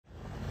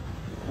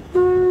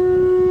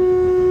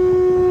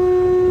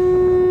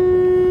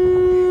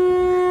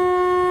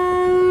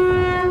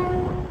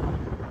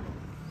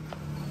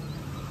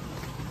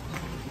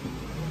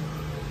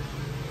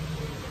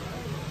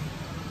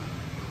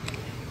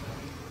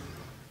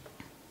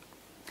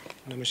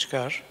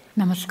Namaskar.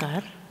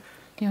 Namaskar.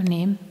 Your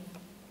name?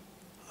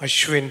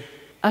 Ashwin.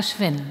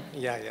 Ashwin.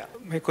 Yeah.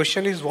 My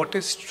question is, what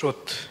is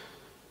truth?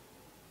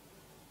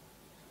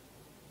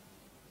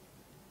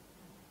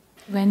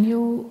 When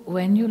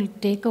you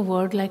take a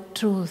word like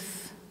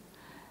truth,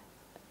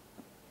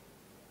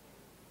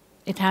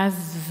 it has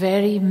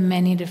very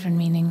many different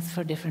meanings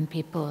for different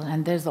people,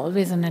 and there's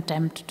always an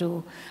attempt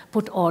to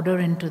put order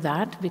into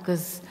that,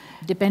 because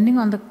depending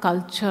on the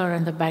culture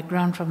and the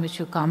background from which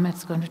you come,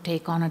 it's going to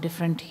take on a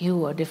different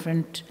hue, a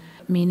different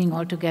meaning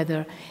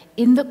altogether.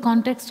 In the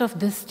context of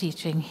this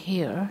teaching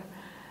here,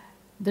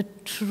 the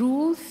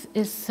truth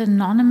is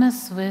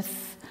synonymous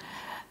with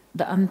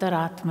the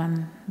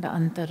Antaratman, the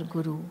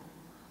Antarguru,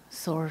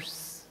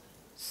 source,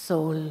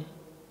 soul.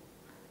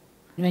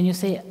 When you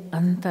say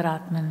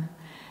Antaratman,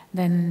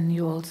 then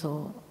you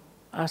also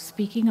are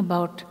speaking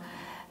about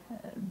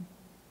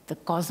the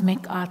cosmic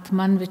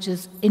Atman, which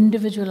is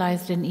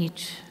individualized in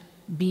each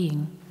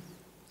being.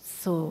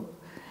 So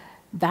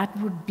that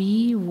would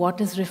be what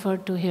is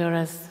referred to here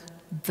as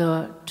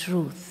the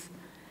truth.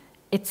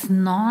 It's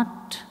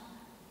not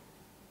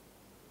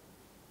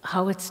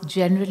how it's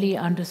generally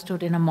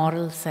understood in a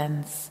moral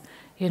sense,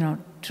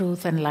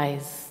 truth and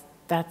lies.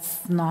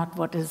 That's not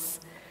what is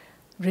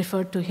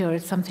referred to here.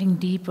 It's something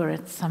deeper,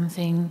 it's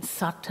something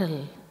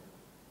subtle.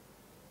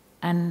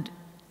 And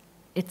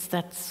it's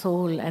that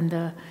soul,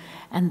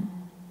 and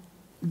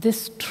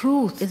this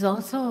truth is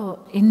also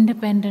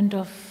independent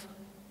of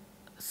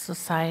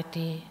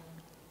society,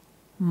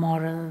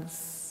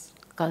 morals,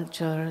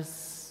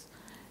 cultures,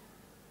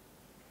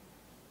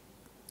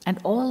 and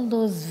all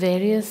those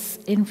various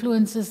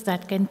influences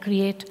that can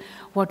create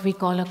what we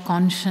call a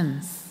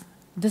conscience.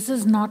 This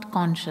is not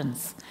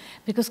conscience,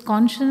 because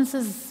conscience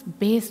is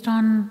based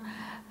on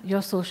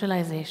your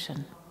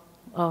socialization.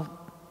 A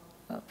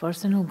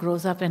person who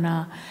grows up in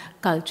a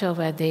culture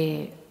where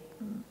they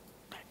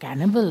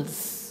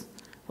cannibals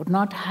would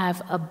not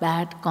have a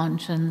bad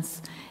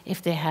conscience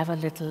if they have a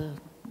little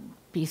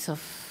piece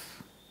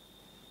of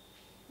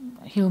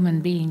human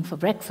being for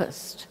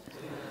breakfast.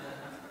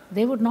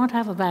 They would not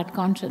have a bad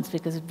conscience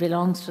because it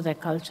belongs to their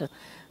culture.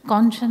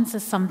 Conscience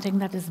is something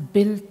that is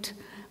built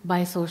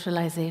by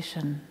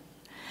socialization.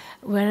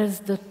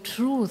 Whereas the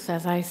truth,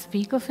 as I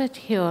speak of it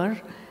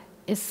here,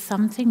 is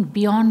something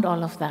beyond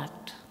all of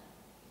that.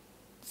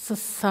 So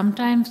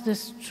sometimes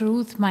this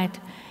truth might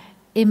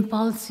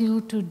impulse you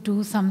to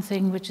do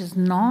something which is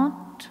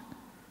not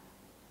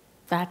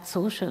that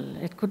social.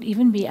 It could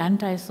even be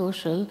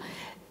antisocial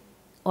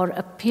or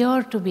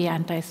appear to be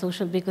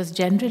antisocial, because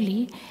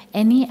generally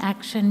any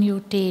action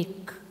you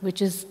take which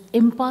is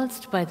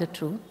impulsed by the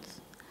truth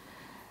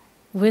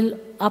will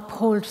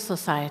uphold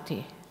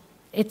society.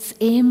 Its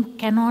aim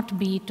cannot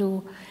be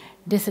to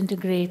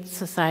disintegrate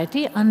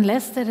society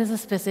unless there is a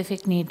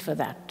specific need for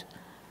that.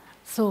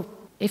 So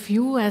if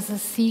you as a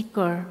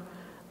seeker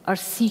are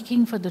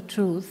seeking for the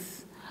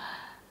truth,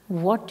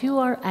 what you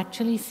are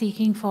actually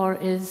seeking for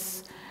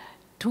is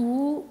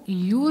to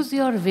use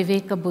your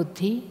viveka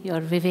buddhi,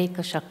 your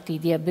viveka shakti,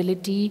 the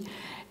ability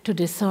to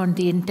discern,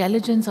 the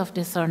intelligence of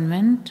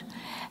discernment,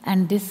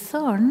 and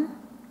discern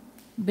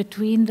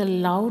between the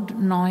loud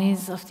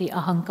noise of the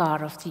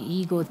ahankar, of the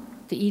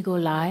ego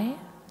lie,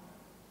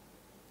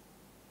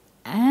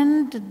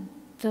 and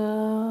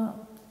the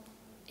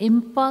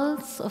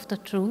impulse of the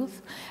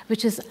truth,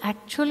 which is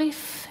actually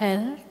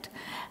felt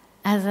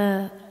as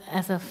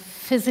a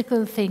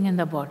physical thing in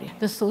the body.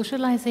 The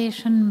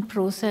socialization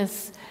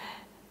process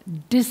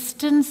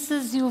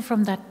distances you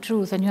from that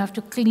truth, and you have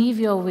to cleave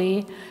your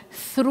way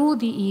through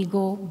the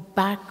ego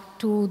back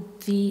to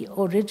the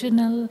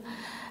original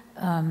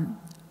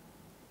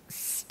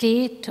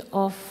state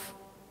of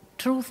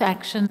truth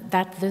action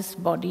that this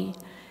body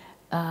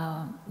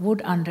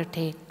would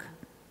undertake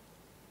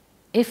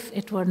if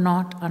it were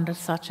not under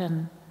such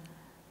an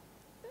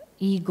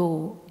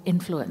ego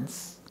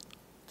influence.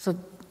 So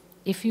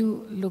if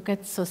you look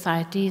at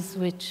societies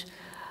which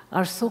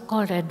are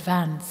so-called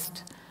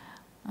advanced,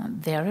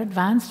 they are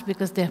advanced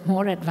because they're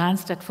more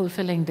advanced at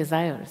fulfilling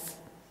desires.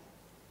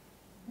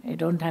 You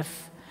don't have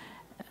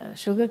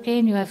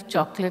sugarcane, you have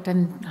chocolate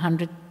and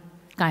 100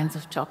 kinds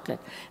of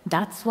chocolate.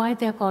 That's why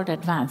they're called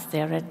advanced.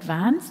 They're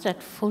advanced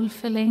at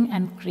fulfilling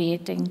and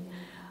creating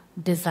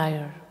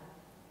desire.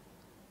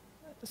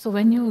 So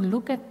when you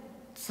look at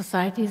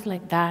societies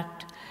like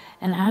that,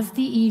 and as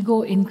the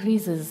ego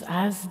increases,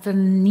 as the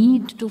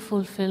need to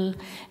fulfill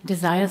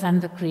desires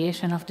and the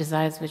creation of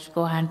desires, which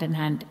go hand in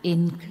hand,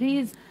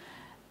 increase,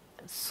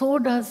 so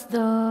does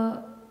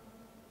the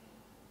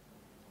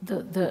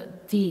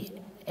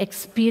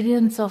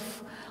experience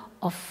of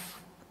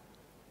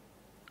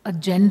a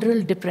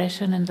general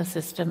depression in the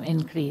system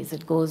increase.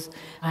 It goes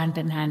hand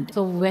in hand.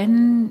 So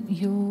when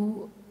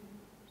you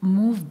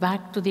move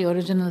back to the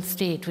original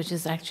state, which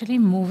is actually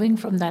moving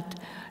from that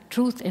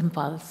truth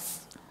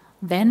impulse,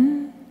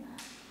 then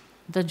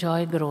the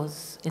joy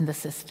grows in the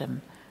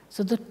system.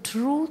 So the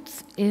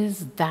truth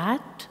is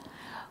that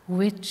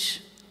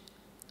which,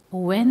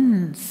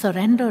 when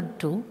surrendered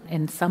to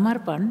in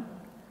samarpan,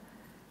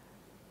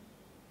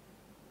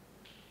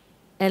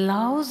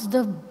 allows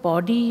the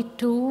body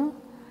to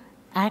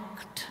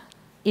act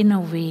in a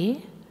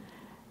way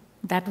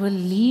that will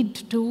lead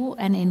to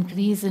an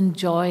increase in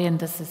joy in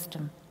the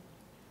system.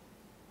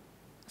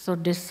 So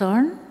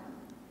discern,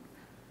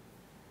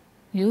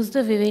 use the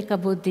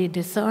Viveka Buddhi,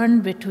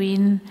 discern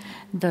between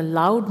the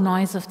loud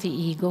noise of the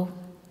ego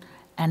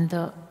and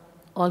the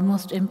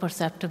almost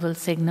imperceptible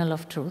signal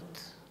of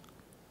truth.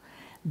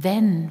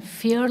 Then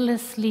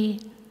fearlessly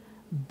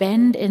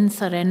bend in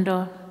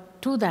surrender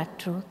to that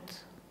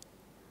truth,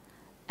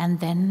 and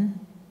then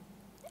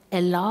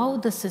allow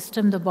the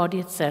system, the body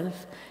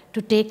itself,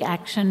 to take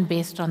action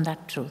based on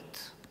that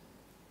truth.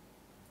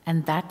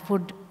 And that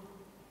would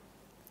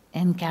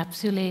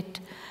encapsulate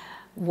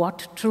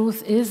what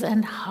truth is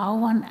and how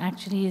one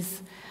actually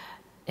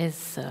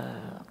is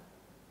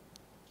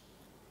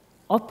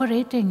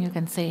operating, you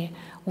can say,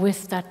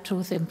 with that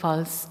truth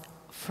impulse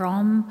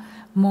from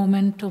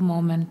moment to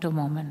moment to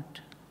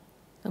moment.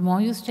 The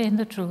more you stay in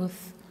the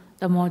truth,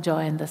 the more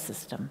joy in the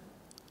system,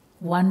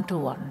 one to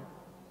one.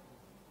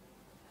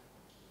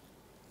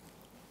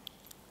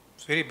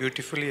 It's very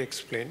beautifully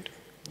explained.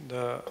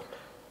 The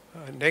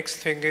next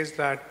thing is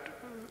that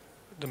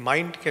the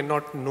mind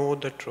cannot know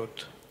the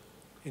truth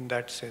in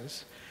that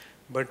sense,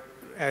 but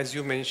as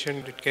you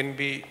mentioned, it can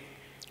be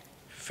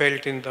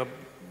felt in the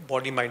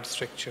body-mind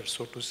structure,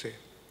 so to say.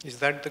 Is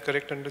that the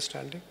correct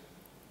understanding?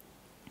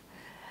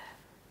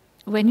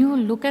 When you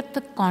look at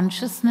the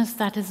consciousness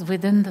that is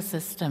within the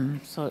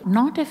system, so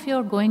not if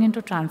you're going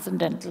into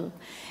transcendental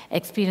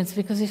experience,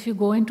 because if you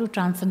go into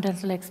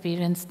transcendental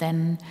experience,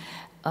 then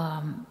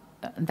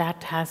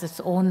that has its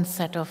own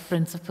set of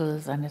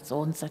principles and its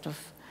own set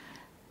of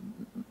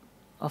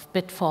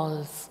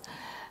pitfalls.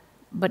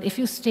 But if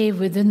you stay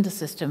within the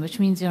system, which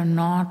means you're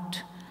not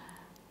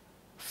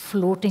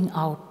floating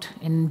out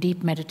in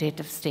deep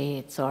meditative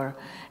states or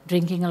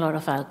drinking a lot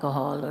of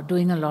alcohol or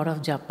doing a lot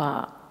of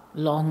japa,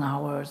 long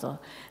hours or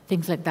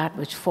things like that,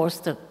 which force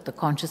the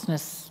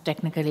consciousness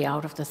technically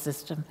out of the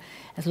system.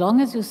 As long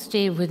as you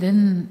stay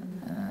within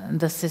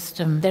the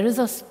system, there is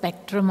a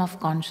spectrum of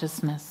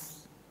consciousness.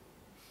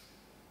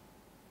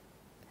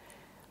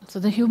 So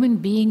the human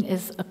being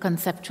is a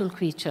conceptual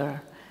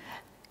creature.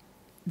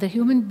 The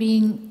human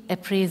being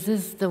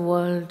appraises the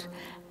world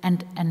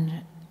and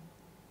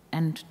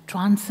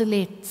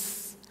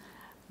translates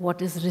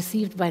what is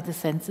received by the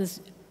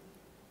senses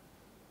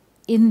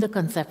in the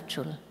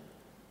conceptual.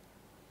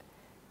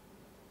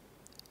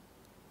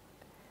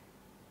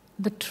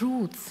 The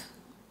truth,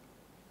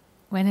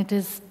 when it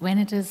is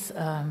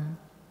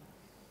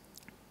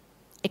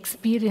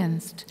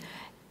experienced,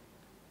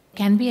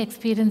 can be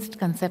experienced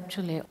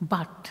conceptually,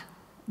 but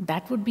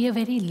that would be a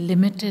very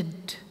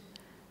limited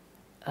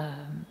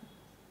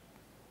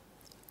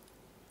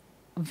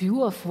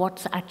view of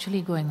what's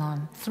actually going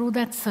on. Through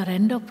that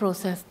surrender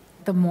process,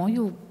 the more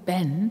you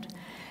bend,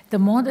 the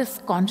more this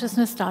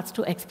consciousness starts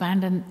to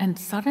expand, and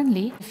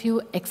suddenly, if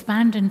you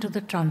expand into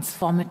the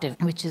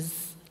transformative, which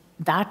is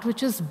that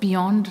which is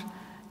beyond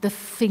the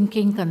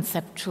thinking,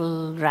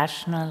 conceptual,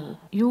 rational,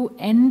 you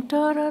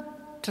enter a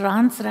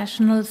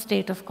trans-rational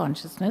state of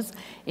consciousness.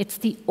 It's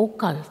the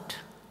occult.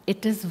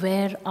 It is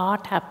where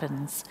art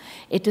happens.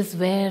 It is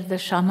where the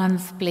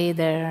shamans play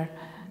their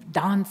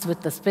dance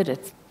with the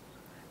spirits.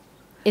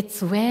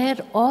 It's where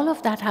all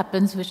of that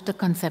happens which the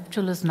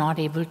conceptual is not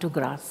able to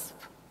grasp.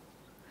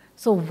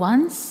 So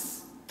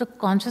once the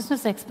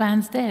consciousness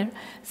expands there,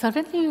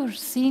 suddenly you're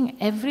seeing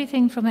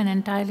everything from an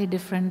entirely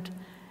different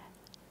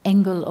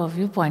angle or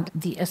viewpoint.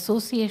 The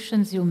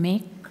associations you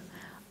make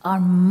are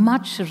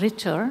much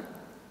richer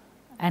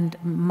and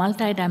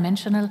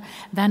multidimensional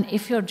than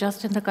if you're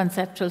just in the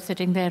conceptual,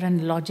 sitting there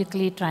and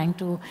logically trying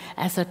to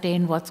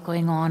ascertain what's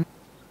going on.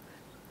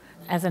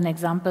 As an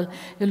example,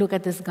 you look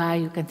at this guy,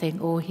 you can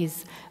think, oh,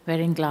 he's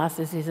wearing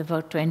glasses, he's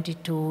about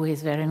 22,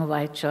 he's wearing a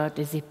white shirt,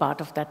 is he part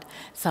of that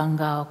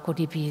Sangha, or could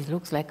he be, he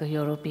looks like a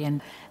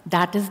European.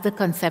 That is the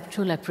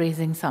conceptual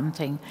appraising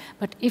something.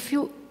 But if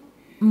you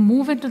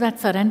move into that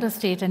surrender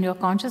state and your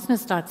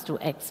consciousness starts to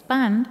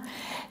expand,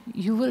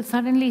 you will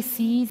suddenly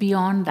see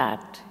beyond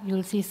that.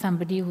 You'll see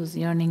somebody who's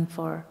yearning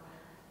for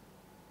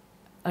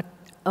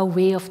a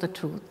way of the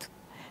truth,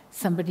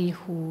 somebody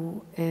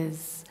who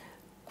is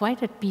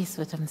quite at peace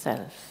with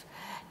himself.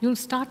 You'll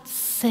start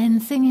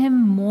sensing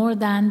him more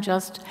than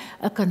just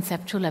a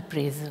conceptual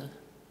appraisal.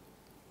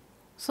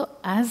 So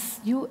as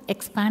you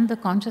expand the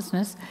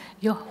consciousness,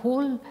 your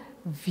whole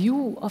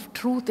view of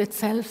truth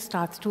itself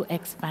starts to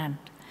expand.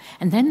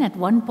 And then at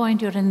one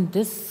point you're in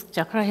this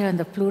chakra here in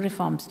the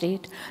pluriform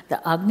state,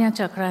 the Agnya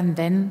chakra, and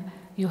then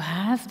you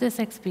have this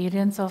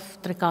experience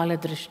of Trikala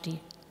Drishti.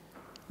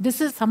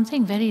 This is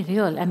something very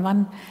real, and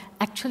one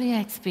actually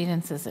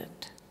experiences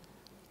it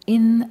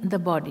in the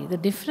body. The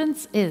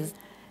difference is,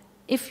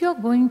 if you're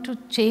going to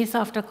chase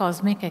after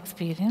cosmic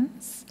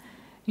experience,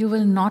 you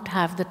will not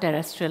have the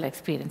terrestrial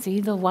experience,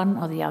 either one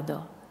or the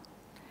other.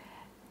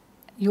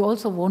 You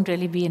also won't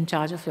really be in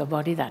charge of your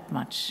body that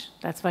much.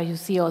 That's why you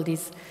see all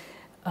these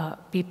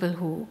people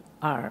who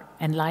are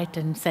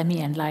enlightened,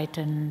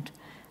 semi-enlightened,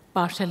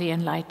 partially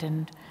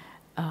enlightened.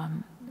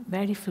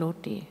 very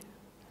floaty.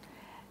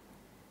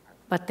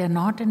 But they're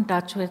not in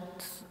touch with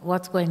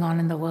what's going on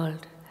in the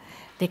world.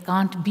 They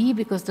can't be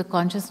because the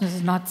consciousness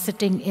is not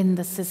sitting in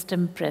the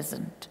system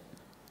present.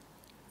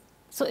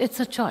 So it's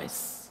a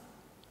choice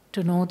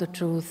to know the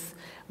truth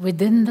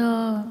within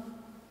the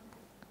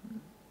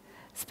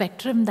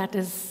spectrum that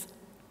is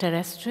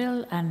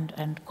terrestrial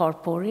and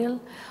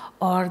corporeal,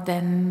 or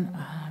then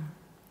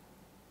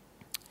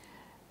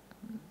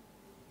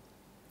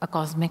a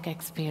cosmic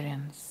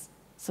experience.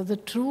 So the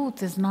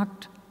truth is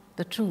not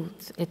the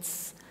truth,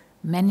 it's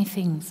many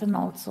things and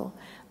also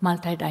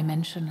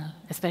multidimensional,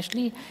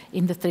 especially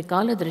in the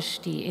Trikala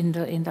Drishti, in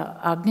the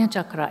Agnya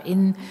Chakra,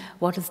 in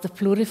what is the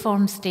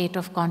pluriform state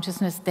of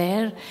consciousness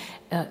there,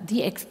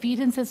 the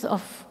experiences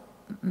of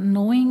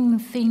knowing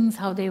things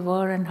how they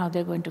were and how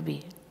they're going to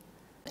be.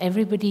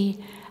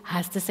 Everybody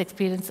has this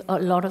experience. A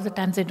lot of the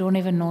times they don't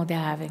even know they're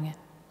having it.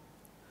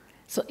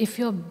 So if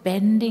you're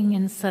bending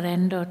in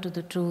surrender to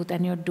the truth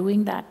and you're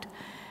doing that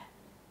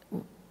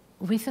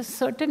with a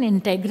certain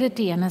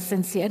integrity and a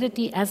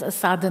sincerity as a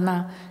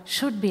sadhana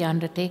should be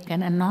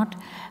undertaken, and not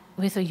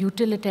with a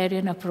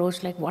utilitarian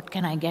approach like what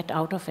can I get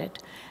out of it,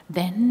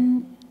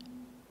 then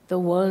the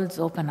worlds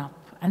open up.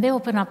 And they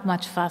open up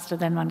much faster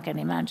than one can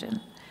imagine.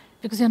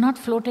 Because you're not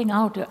floating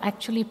out, you're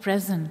actually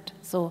present.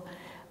 So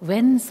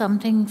when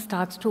something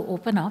starts to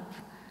open up,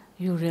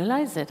 you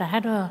realize it. I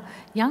had a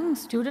young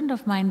student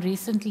of mine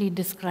recently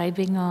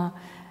describing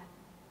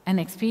an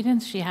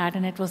experience she had,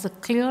 and it was a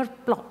clear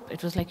plop.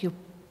 It was like you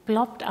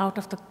plopped out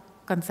of the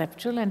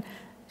conceptual, and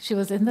she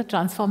was in the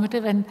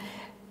transformative, and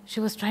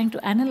she was trying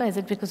to analyze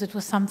it because it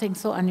was something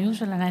so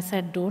unusual. And I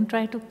said, don't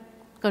try to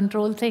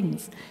control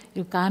things.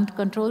 You can't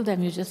control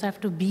them. You just have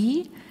to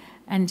be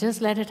and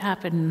just let it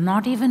happen,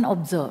 not even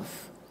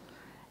observe.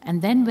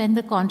 And then when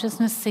the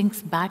consciousness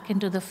sinks back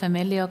into the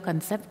familiar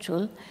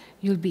conceptual,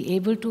 you'll be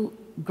able to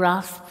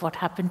grasp what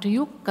happened to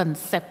you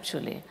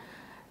conceptually.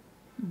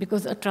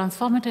 Because a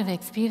transformative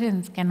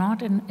experience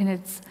cannot in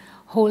its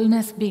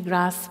wholeness be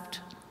grasped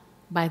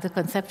by the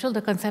conceptual.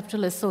 The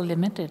conceptual is so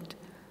limited.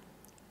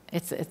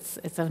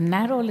 It's a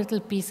narrow little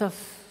piece of,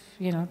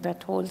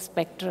 that whole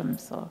spectrum.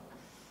 So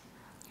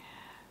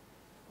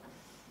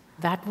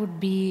that would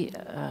be,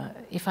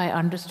 if I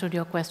understood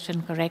your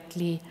question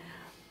correctly,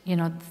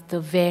 the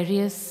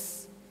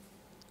various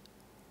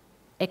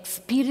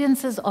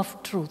experiences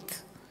of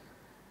truth.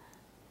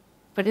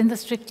 But in the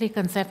strictly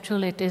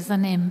conceptual, it is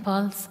an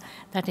impulse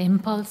that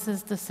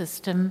impulses the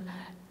system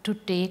to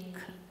take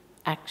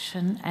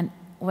action, and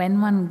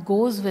when one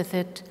goes with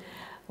it,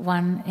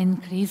 one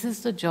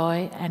increases the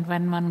joy, and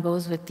when one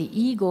goes with the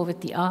ego,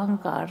 with the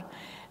ahankar,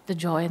 the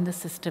joy in the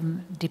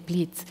system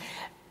depletes.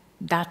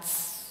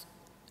 That's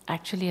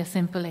actually a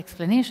simple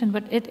explanation,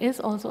 but it is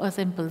also a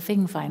simple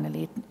thing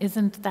finally. It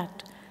isn't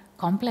that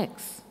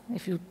complex.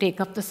 If you take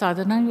up the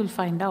sadhana, you'll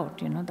find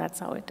out, that's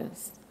how it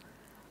is.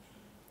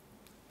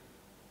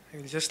 I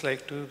would just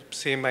like to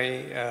say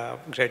my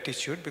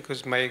gratitude,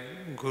 because my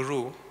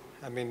guru,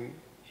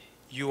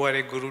 you are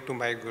a guru to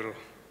my guru.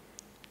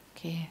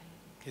 Okay.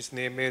 His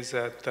name is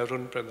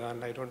Tarun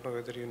Pradhan. I don't know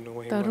whether you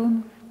know him.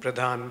 Tarun?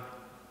 Pradhan.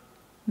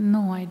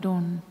 No, I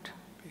don't.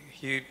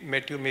 He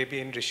met you maybe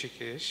in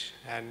Rishikesh,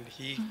 and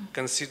he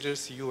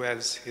considers you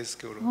as his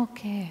guru.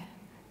 Okay.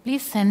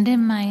 Please send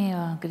him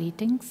my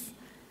greetings.